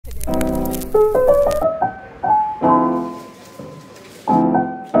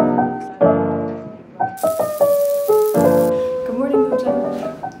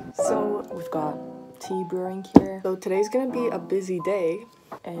busy day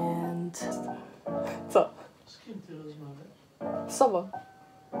and... Co? Z kim ty rozmawiasz? Z sobą.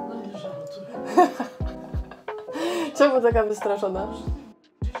 No nie żartuję. Czemu taka wystraszona?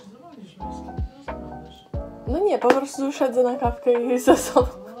 Gdzieś dzwonisz, no z kim ty rozmawiasz? No nie, po prostu siedzę na kawkę i ze sobą.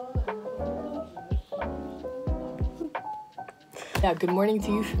 Yeah, good morning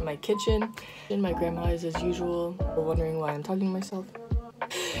to you from my kitchen. My grandma is as usual wondering why I'm talking to myself.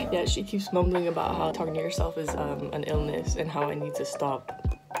 Yeah, she keeps mumbling about how talking to yourself is an illness and how I need to stop.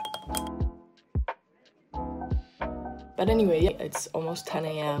 But anyway, yeah, it's almost 10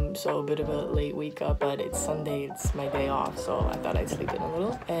 a.m, so a bit of a late wake up, but it's Sunday, it's my day off, so I thought I'd sleep in a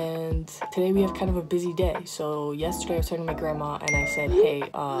little. And today we have kind of a busy day. So yesterday I was talking to my grandma and I said, hey,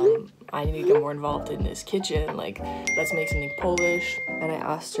 I need to get more involved in this kitchen, like let's make something Polish. And I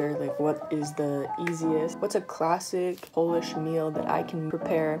asked her like what is the easiest, what's a classic Polish meal that I can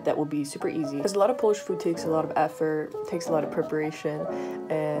prepare that will be super easy, because a lot of Polish food takes a lot of effort, takes a lot of preparation,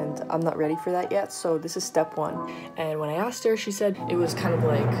 and I'm not ready for that yet, so this is step one. And when I asked her, she said it was kind of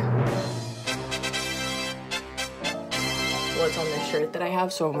like what's on the shirt that I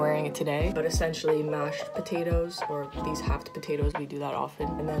have, so I'm wearing it today, but essentially mashed potatoes, or these halved potatoes, we do that often,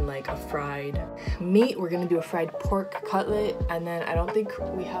 and then like a fried meat. We're gonna do a fried pork cutlet, and then I don't think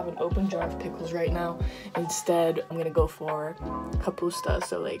we have an open jar of pickles right now. Instead, I'm gonna go for kapusta,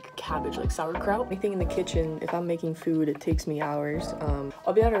 so like cabbage, like sauerkraut. Anything in the kitchen, if I'm making food, it takes me hours.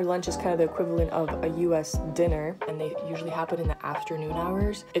 I'll be at our lunch is kind of the equivalent of a US dinner, and they usually happen in the afternoon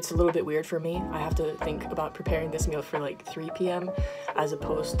hours. It's a little bit weird for me. I have to think about preparing this meal for like 3 p.m. as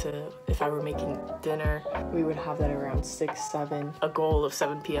opposed to if I were making dinner, we would have that around 6, 7. A goal of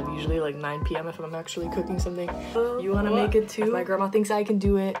 7 p.m. usually, like 9 p.m. if I'm actually cooking something. You want to make it too? My grandma thinks I can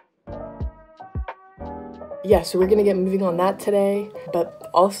do it. Yeah, so we're gonna get moving on that today. But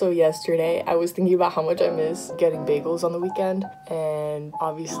also yesterday, I was thinking about how much I miss getting bagels on the weekend. And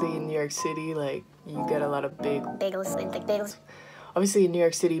obviously in New York City, like, you get a lot of bagels, like bagels. Obviously in New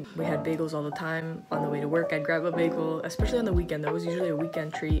York City, we had bagels all the time. On the way to work, I'd grab a bagel, especially on the weekend. That was usually a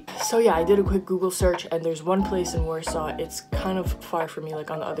weekend treat. So yeah, I did a quick Google search, and there's one place in Warsaw. It's kind of far from me, like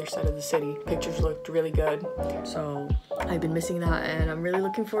on the other side of the city. Pictures looked really good. So I've been missing that, and I'm really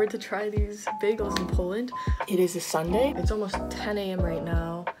looking forward to try these bagels in Poland. It is a Sunday. It's almost 10 a.m. right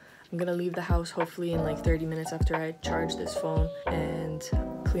now. I'm gonna leave the house hopefully in like 30 minutes after I charge this phone and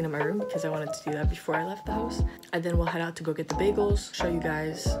clean up my room, because I wanted to do that before I left the house. And then we'll head out to go get the bagels, show you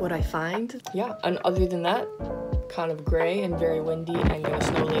guys what I find. Yeah, and other than that, kind of gray and very windy and gonna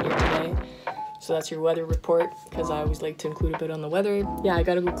snow later today. So that's your weather report, because I always like to include a bit on the weather. Yeah, I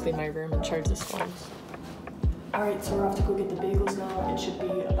gotta go clean my room and charge this phone. All right, so we're off to go get the bagels now. It should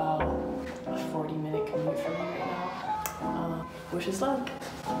be about a 40-minute commute from here right now. Wish us luck.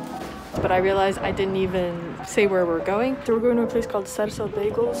 But I realized I didn't even say where we're going. So we're going to a place called Serce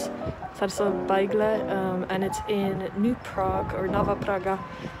Bagels, Serce Bagle, and it's in New Prague, or Nowa Praga,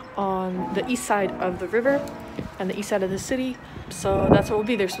 on the east side of the river and the east side of the city. So that's what we'll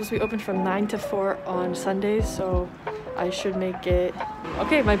be. They're supposed to be open from 9 to 4 on Sundays, so I should make it.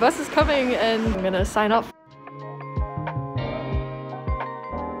 Okay, my bus is coming and I'm gonna sign up.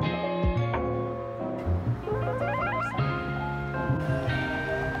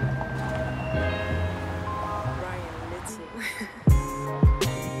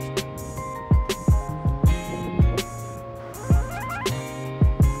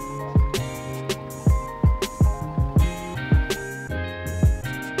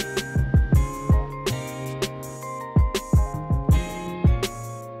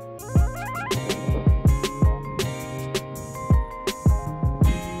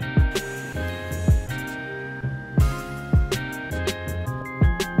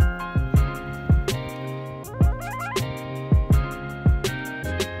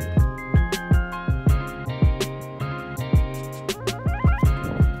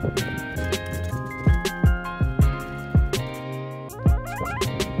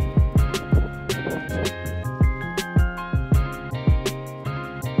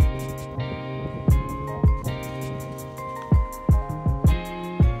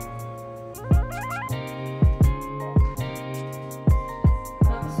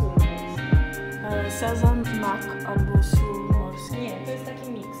 Sezam, mak albo sól morski. Nie, to jest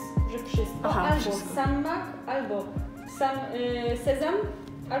taki miks, że wszystko. Aha, albo wszystko. sam mak, albo sam sezam,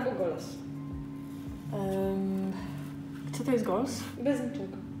 albo golos. Co to jest golos? Bez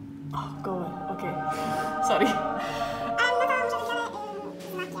niczego. O, goły, okej. Sorry.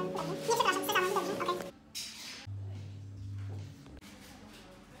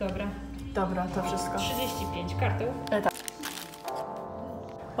 Dobra. Dobra, to wszystko. 35 kartą.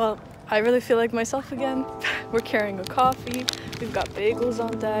 Well, I really feel like myself again. We're carrying a coffee. We've got bagels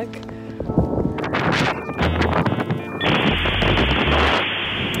on deck.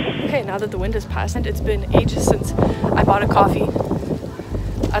 Okay, now that the wind has passed, it's been ages since I bought a coffee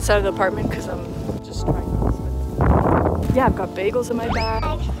outside of the apartment because I'm just trying to spend. Yeah, I've got bagels in my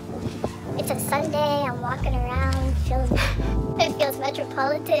bag. It's a Sunday, I'm walking around, it feels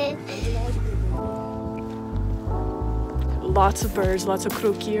metropolitan. Lots of birds, lots of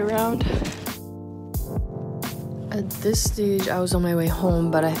kruki around. At this stage, I was on my way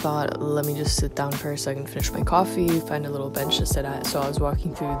home, but I thought, let me just sit down for a second, finish my coffee, find a little bench to sit at. So I was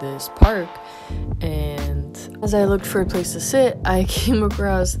walking through this park, and as I looked for a place to sit, I came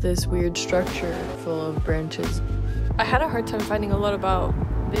across this weird structure full of branches. I had a hard time finding a lot about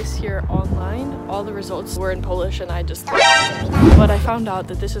this here online. All the results were in Polish, and I just... But I found out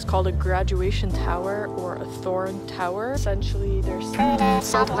that this is called a graduation tower or a thorn tower. Essentially, there's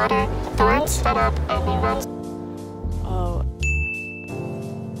Salt water, thorns stood up and they run.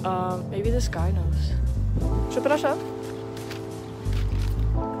 Maybe this guy knows. Przepraszam.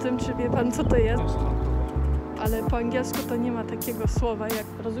 W tym, czy wie pan, co to jest? Ale po angielsku to nie ma takiego słowa jak...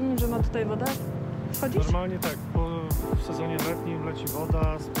 Rozumiem, że ma tutaj woda wchodzić? Normalnie tak, w sezonie letnim leci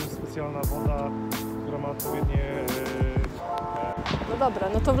woda, specjalna woda, która ma odpowiednie... No dobra,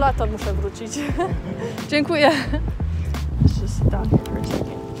 no to w lato muszę wrócić. Dziękuję. Let's just sit down here for a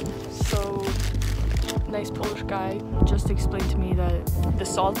second. So, nice Polish guy just explained to me that the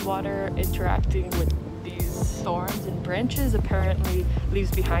salt water interacting with these thorns and branches apparently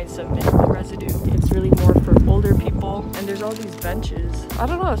leaves behind some mineral residue. It's really more for older people. And there's all these benches. I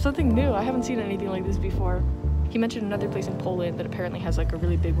don't know, something new. I haven't seen anything like this before. He mentioned another place in Poland that apparently has like a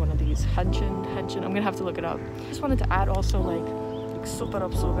really big one of these. Henshin. I'm gonna have to look it up. Just wanted to add also like super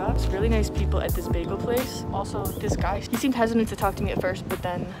obsługa. It's really nice people at this bagel place. Also, this guy, he seemed hesitant to talk to me at first, but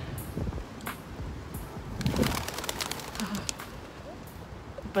then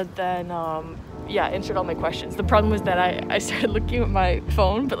yeah, answered all my questions. The problem was that I started looking at my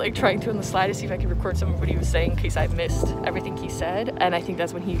phone, but like trying to on the slide to see if I could record some of what he was saying in case I missed everything he said. And I think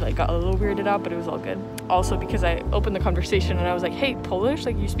that's when he like got a little weirded out, but it was all good. Also because I opened the conversation and I was like, hey, Polish?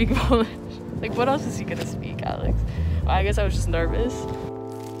 Like, you speak Polish? Like, what else is he gonna speak, Alex? Well, I guess I was just nervous.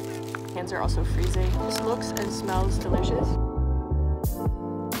 Hands are also freezing. This looks and smells delicious.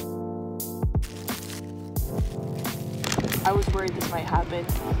 I was worried this might happen,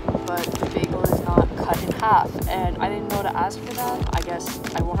 but the bagel is not cut in half, and I didn't know to ask for that. I guess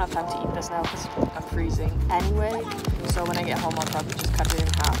I won't have time to eat this now because I'm freezing anyway, so when I get home I'll probably just cut it in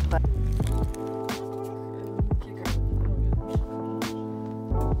half. But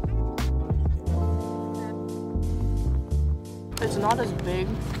it's not as big.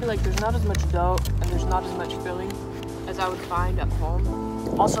 I feel like there's not as much dough and there's not as much filling as I would find at home.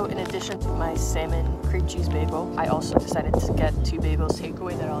 Also, in addition to my salmon cream cheese bagel, I also decided to get 2 bagels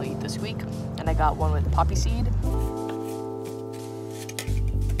takeaway that I'll eat this week, and I got one with poppy seed.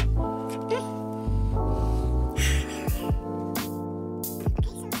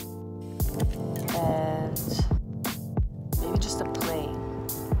 And maybe just a plain.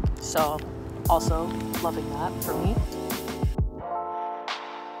 So, also loving that for me.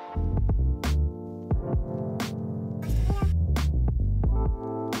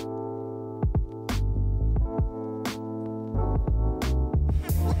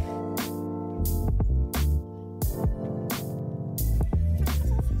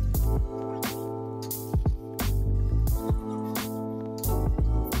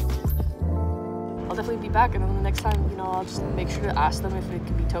 I'll definitely be back, and then the next time, you know, I'll just make sure to ask them if it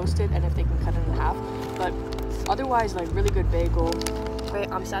can be toasted and if they can cut it in half. But otherwise, like, really good bagel. Okay,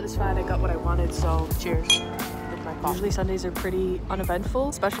 I'm satisfied. I got what I wanted, so cheers. With my coffee. Usually Sundays are pretty uneventful,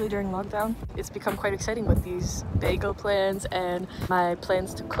 especially during lockdown. It's become quite exciting with these bagel plans and my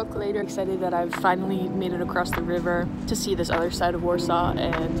plans to cook later. I'm excited that I've finally made it across the river to see this other side of Warsaw,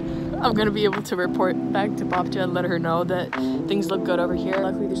 and I'm gonna be able to report back to Babcia and let her know that things look good over here.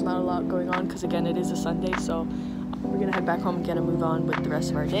 Luckily there's not a lot going on because again it is a Sunday, so we're gonna head back home and get a move on with the rest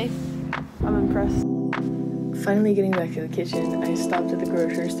of our day. I'm impressed. Finally getting back to the kitchen, I stopped at the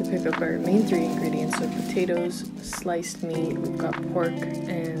grocer's to pick up our main 3 ingredients, so potatoes, sliced meat, we've got pork,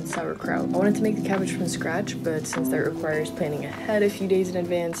 and sauerkraut. I wanted to make the cabbage from scratch, but since that requires planning ahead a few days in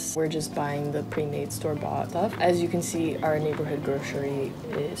advance, we're just buying the pre-made store-bought stuff. As you can see, our neighborhood grocery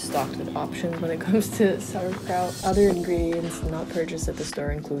is stocked with options when it comes to sauerkraut. Other ingredients not purchased at the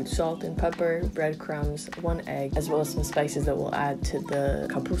store include salt and pepper, breadcrumbs, 1 egg, as well as some spices that we'll add to the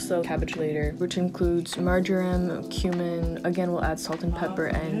kapusta cabbage later, which includes marjoram, cumin. Again, we'll add salt and pepper,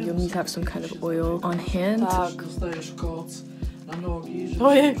 and you'll need to have some kind of oil on hand. Dostajesz koc na nogi,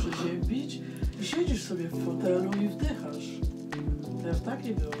 żeby się przeziębić i siedzisz sobie w fotelu i wdychasz. Ja w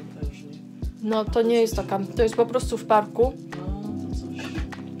takiej byłem też, nie? No to nie jest taka, to jest po prostu w parku. No, to coś.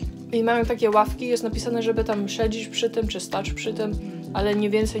 I mają takie ławki, jest napisane, żeby tam siedzieć przy tym, czy stać przy tym, ale nie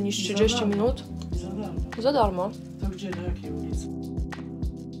więcej niż 30 minut. I za darmo. Za darmo. To gdzie, na jakiej ulicy?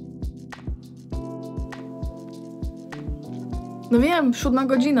 No wiem, 7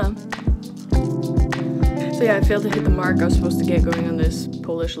 godzina. So yeah, I failed to hit the mark. I was supposed to get going on this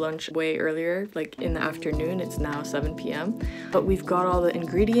Polish lunch way earlier, like in the afternoon. It's now 7 p.m. But we've got all the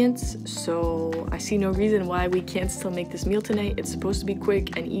ingredients, so I see no reason why we can't still make this meal tonight. It's supposed to be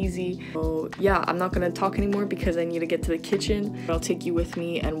quick and easy. So yeah, I'm not gonna talk anymore because I need to get to the kitchen. I'll take you with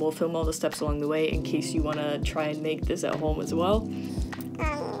me and we'll film all the steps along the way in case you wanna try and make this at home as well.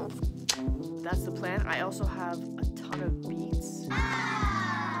 That's the plan. I also have a ton of beets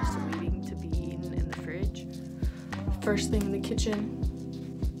just waiting to be eaten in the fridge. First thing in the kitchen,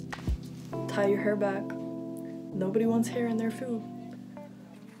 tie your hair back. Nobody wants hair in their food.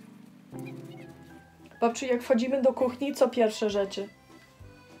 Babciu, jak wchodzimy do kuchni, co pierwsze rzeczy?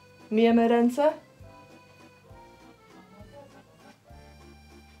 Myjemy ręce?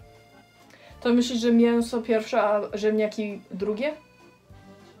 To myślisz, że mięso pierwsze, a ziemniaki drugie?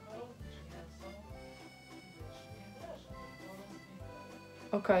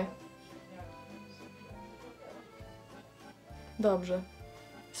 Okay. Dobrze.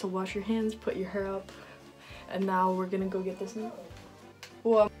 So wash your hands, put your hair up, and now we're gonna go get this meat.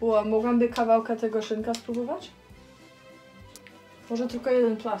 Mogłaby kawałka tego szynka spróbować? Może tylko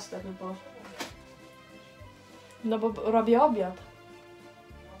jeden plaster, bo... No bo robię obiad.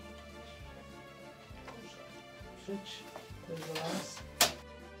 Przyjdź, tego raz.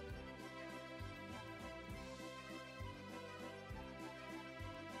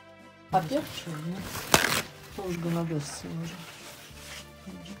 Papier? Połóż go na desce może.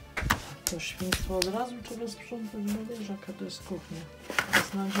 To świństwo od razu trzeba sprzątać, no wiesz jaka to jest kuchnia.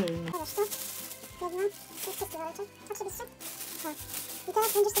 Beznadziejna. I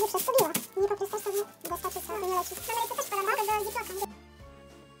teraz będziesz sobie przestawiła. Nie poprostasz sobie wystarczy co nie leci. No to też podoba do ziploka.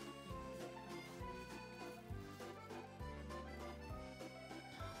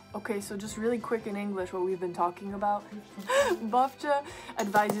 Okay, so just really quick in English what we've been talking about. Babcia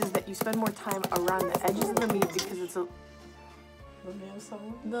advises that you spend more time around the edges of the meat because it's a... Do mięsa?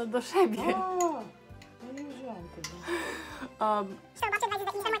 Do siebie. No nie wziąłem tego.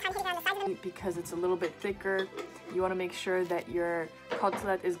 Because it's a little bit thicker, you want to make sure that your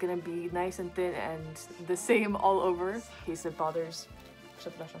cutlet is going to be nice and thin and the same all over in case it bothers.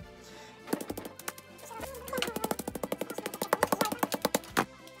 Przepraszam.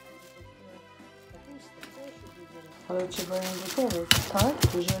 Ale trzeba ją gotować.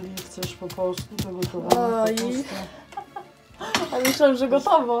 Tak? Jeżeli chcesz po polsku, to gotowanie Oj. po polsku. A myślałam, że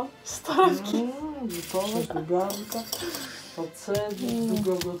gotowo. Starki. Gotować, do garnka, odcedzić,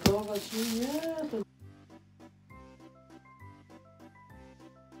 długo gotować. Nie, to...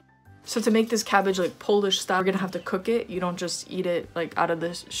 So to make this cabbage like Polish style, you're gonna have to cook it. You don't just eat it like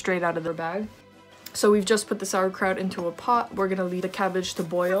straight out of the bag. So we've just put the sauerkraut into a pot. We're gonna leave the cabbage to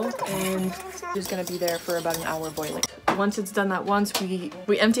boil and it's gonna be there for about an hour boiling. Once it's done that once,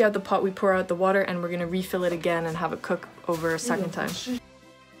 we empty out the pot, we pour out the water, and we're gonna refill it again and have it cook over a second time.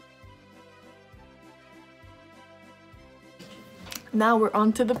 Now we're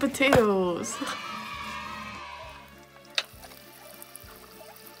on to the potatoes.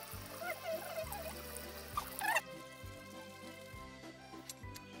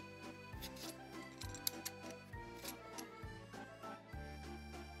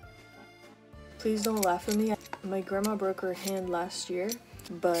 Please don't laugh at me. My grandma broke her hand last year,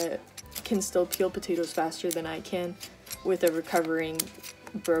 but can still peel potatoes faster than I can with a recovering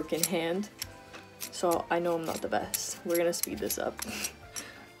broken hand. So I know I'm not the best. We're gonna speed this up.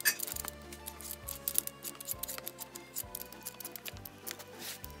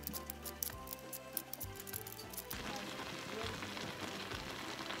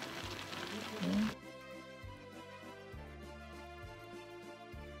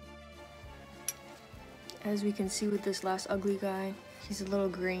 As we can see with this last ugly guy, he's a little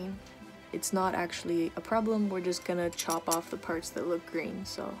green. It's not actually a problem, we're just gonna chop off the parts that look green,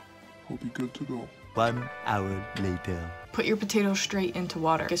 so. We'll be good to go. 1 hour later. Put your potatoes straight into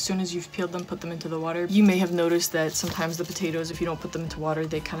water. As soon as you've peeled them, put them into the water. You may have noticed that sometimes the potatoes, if you don't put them into water,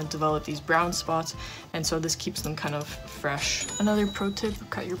 they kind of develop these brown spots, and so this keeps them kind of fresh. Another pro tip,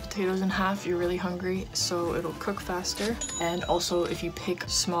 cut your potatoes in half. You're really hungry, so it'll cook faster. And also, if you pick a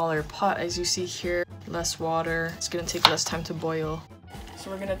smaller pot, as you see here, less water, it's gonna take less time to boil. So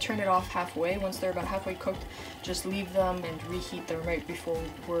we're gonna turn it off halfway. Once they're about halfway cooked, just leave them and reheat them right before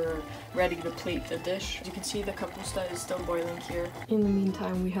we're ready to plate the dish. As you can see, the kapusta is still boiling here. In the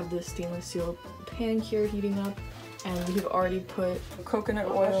meantime, we have this stainless steel pan here heating up, and we've already put coconut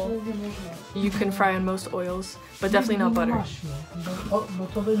oil. You can fry on most oils, but definitely not butter.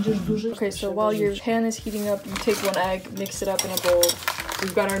 Okay, so while your pan is heating up, you take one egg, mix it up in a bowl.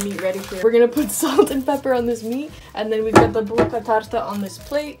 We've got our meat ready here. We're gonna put salt and pepper on this meat, and then we've got the bułka tarta on this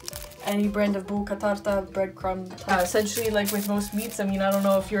plate. Any brand of bułka tarta, breadcrumb. Essentially, like with most meats, I mean, I don't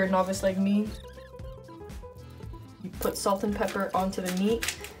know if you're a novice like me. You put salt and pepper onto the meat,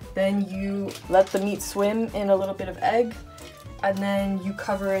 then you let the meat swim in a little bit of egg, and then you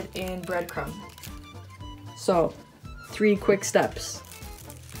cover it in breadcrumb. So, 3 quick steps.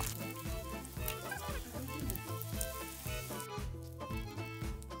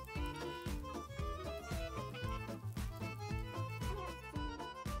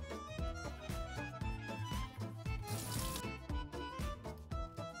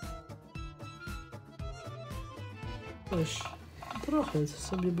 Weź trochę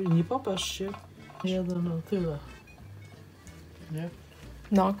sobie, nie popatrz się. Jeden, no tyle. Nie?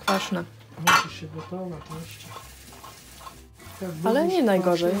 No, kwaśne. Musi się gotować jeszcze. Ale nie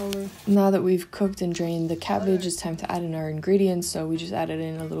najgorzej. Now that we've cooked and drained the cabbage, it's time to add in our ingredients. So we just added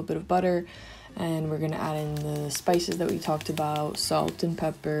in a little bit of butter, and we're gonna add in the spices that we talked about: salt and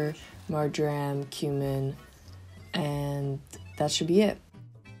pepper, marjoram, cumin, and that should be it.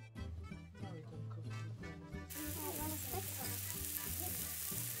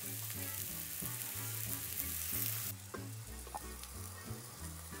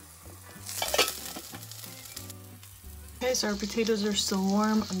 Okay, so our potatoes are still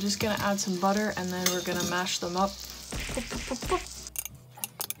warm. I'm just gonna add some butter and then we're gonna mash them up.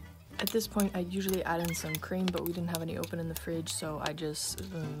 At this point, I usually add in some cream, but we didn't have any open in the fridge, so I just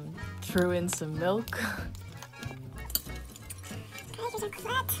threw in some milk.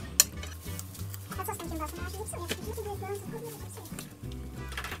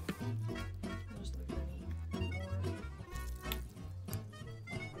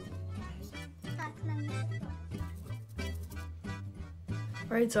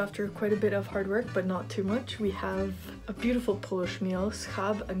 Alright, so after quite a bit of hard work, but not too much, we have a beautiful Polish meal,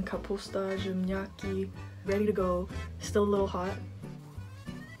 schab and kapusta, ziemniaki, ready to go, still a little hot.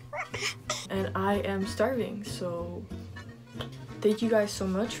 And I am starving, so thank you guys so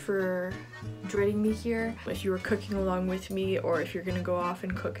much for joining me here. If you were cooking along with me, or if you're gonna go off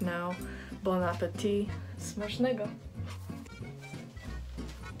and cook now, bon appetit, smacznego!